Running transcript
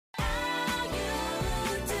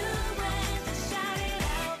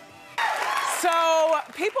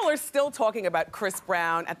People are still talking about Chris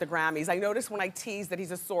Brown at the Grammys. I noticed when I teased that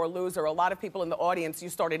he's a sore loser, a lot of people in the audience, you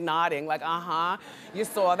started nodding like, uh-huh, you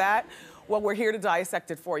saw that? Well, we're here to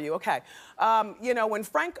dissect it for you. Okay, you know, when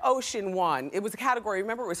Frank Ocean won, it was a category,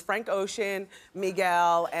 remember it was Frank Ocean,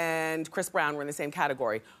 Miguel, and Chris Brown were in the same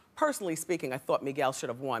category. Personally speaking, I thought Miguel should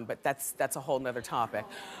have won, but that's a whole nother topic.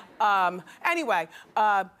 Anyway,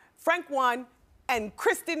 Frank won, and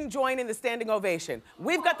Chris didn't join in the standing ovation.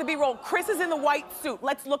 We've got the B-roll. Chris is in the white suit.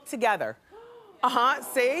 Let's look together. Uh-huh,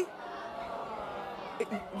 see?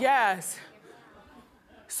 Yes.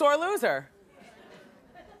 Sore loser.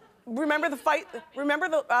 Remember the fight? Remember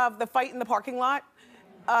the fight in the parking lot?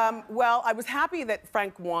 Well, I was happy that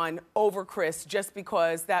Frank won over Chris just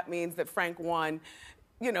because that means that Frank won,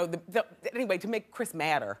 you know, anyway, to make Chris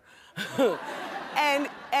madder.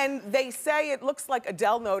 And they say it looks like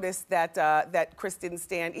Adele noticed that that Chris didn't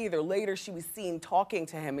stand either. Later, she was seen talking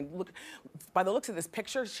to him, and look, by the looks of this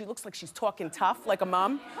picture, she looks like she's talking tough, like a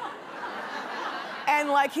mom. And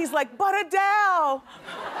like he's like, but Adele,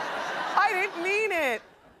 I didn't mean it.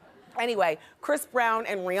 Anyway, Chris Brown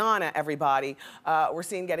and Rihanna, everybody, were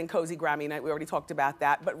seen getting cozy Grammy night. We already talked about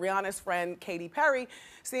that. But Rihanna's friend Katy Perry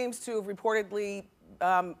seems to have reportedly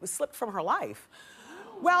slipped from her life.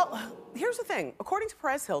 Well, here's the thing. According to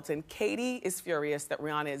Perez Hilton, Katy is furious that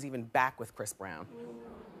Rihanna is even back with Chris Brown.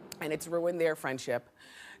 And it's ruined their friendship.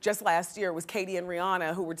 Just last year, it was Katy and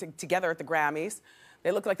Rihanna who were together at the Grammys.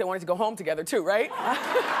 They looked like they wanted to go home together, too, right? Look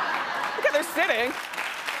how they're sitting.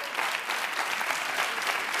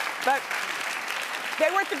 But they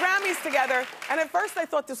were at the Grammys together, and at first I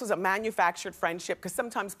thought this was a manufactured friendship because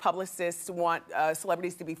sometimes publicists want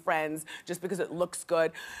celebrities to be friends just because it looks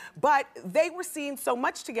good. But they were seen so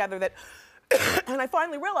much together that, and I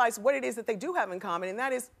finally realized what it is that they do have in common, and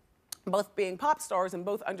that is both being pop stars and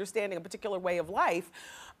both understanding a particular way of life.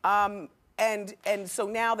 And so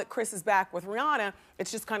now that Chris is back with Rihanna, it's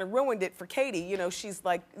just kind of ruined it for Katy. You know, she's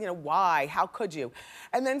like, you know, why? How could you?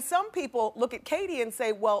 And then some people look at Katy and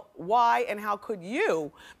say, well, why and how could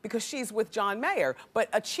you? Because she's with John Mayer. But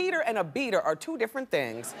a cheater and a beater are two different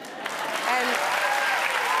things. And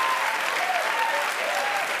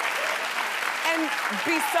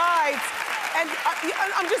besides, and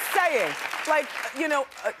I'm just saying, like, you know,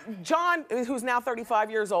 John, who's now 35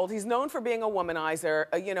 years old, he's known for being a womanizer.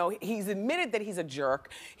 You know, he's admitted that he's a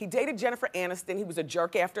jerk. He dated Jennifer Aniston. He was a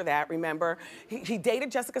jerk after that, remember? He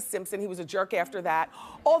dated Jessica Simpson. He was a jerk after that.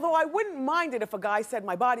 Although I wouldn't mind it if a guy said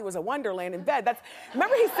my body was a wonderland in bed.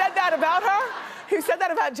 Remember he said that about her? He said that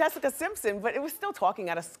about Jessica Simpson, but it was still talking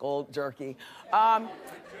out of skull jerky. That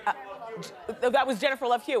was Jennifer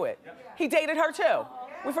Love Hewitt. He dated her, too.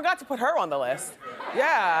 We forgot to put her on the list.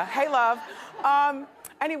 Yeah, hey, love.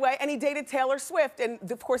 Anyway, and he dated Taylor Swift, and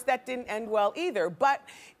of course that didn't end well either, but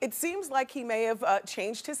it seems like he may have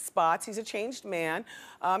changed his spots. He's a changed man.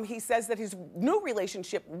 He says that his new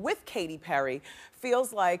relationship with Katy Perry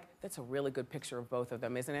feels like, that's a really good picture of both of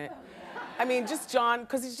them, isn't it? I mean, just John,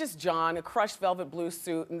 because he's just John, a crushed velvet blue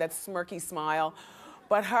suit and that smirky smile.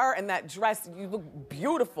 But her in that dress, you look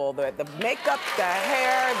beautiful. The makeup, the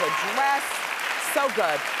hair, the dress. So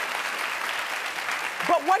good.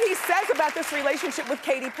 But what he says about this relationship with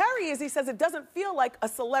Katy Perry is he says it doesn't feel like a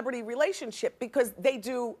celebrity relationship because they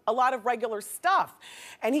do a lot of regular stuff.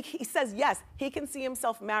 And he says, yes, he can see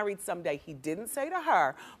himself married someday. He didn't say to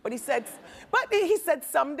her, but he said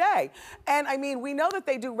someday. And I mean, we know that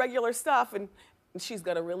they do regular stuff, and she's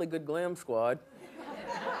got a really good glam squad.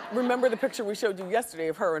 Remember the picture we showed you yesterday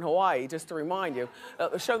of her in Hawaii, just to remind you.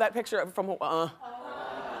 Show that picture from Hawaii.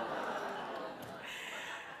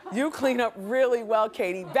 You clean up really well,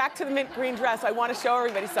 Katy. Back to the mint green dress. I want to show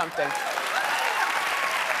everybody something.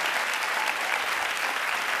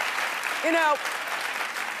 You know,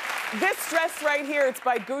 this dress right here, it's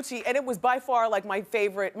by Gucci, and it was by far like my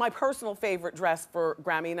personal favorite dress for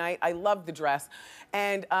Grammy night. I love the dress.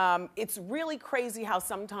 And it's really crazy how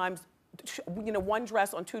sometimes, you know, one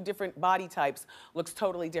dress on two different body types looks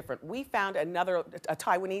totally different. We found a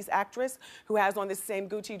Taiwanese actress who has on this same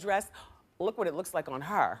Gucci dress. Look what it looks like on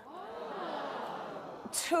her.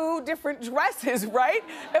 Two different dresses, right?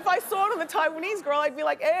 If I saw it on the Taiwanese girl, I'd be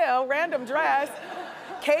like, ew, random dress.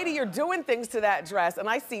 Katy, you're doing things to that dress, and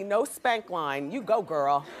I see no spank line. You go,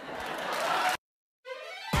 girl.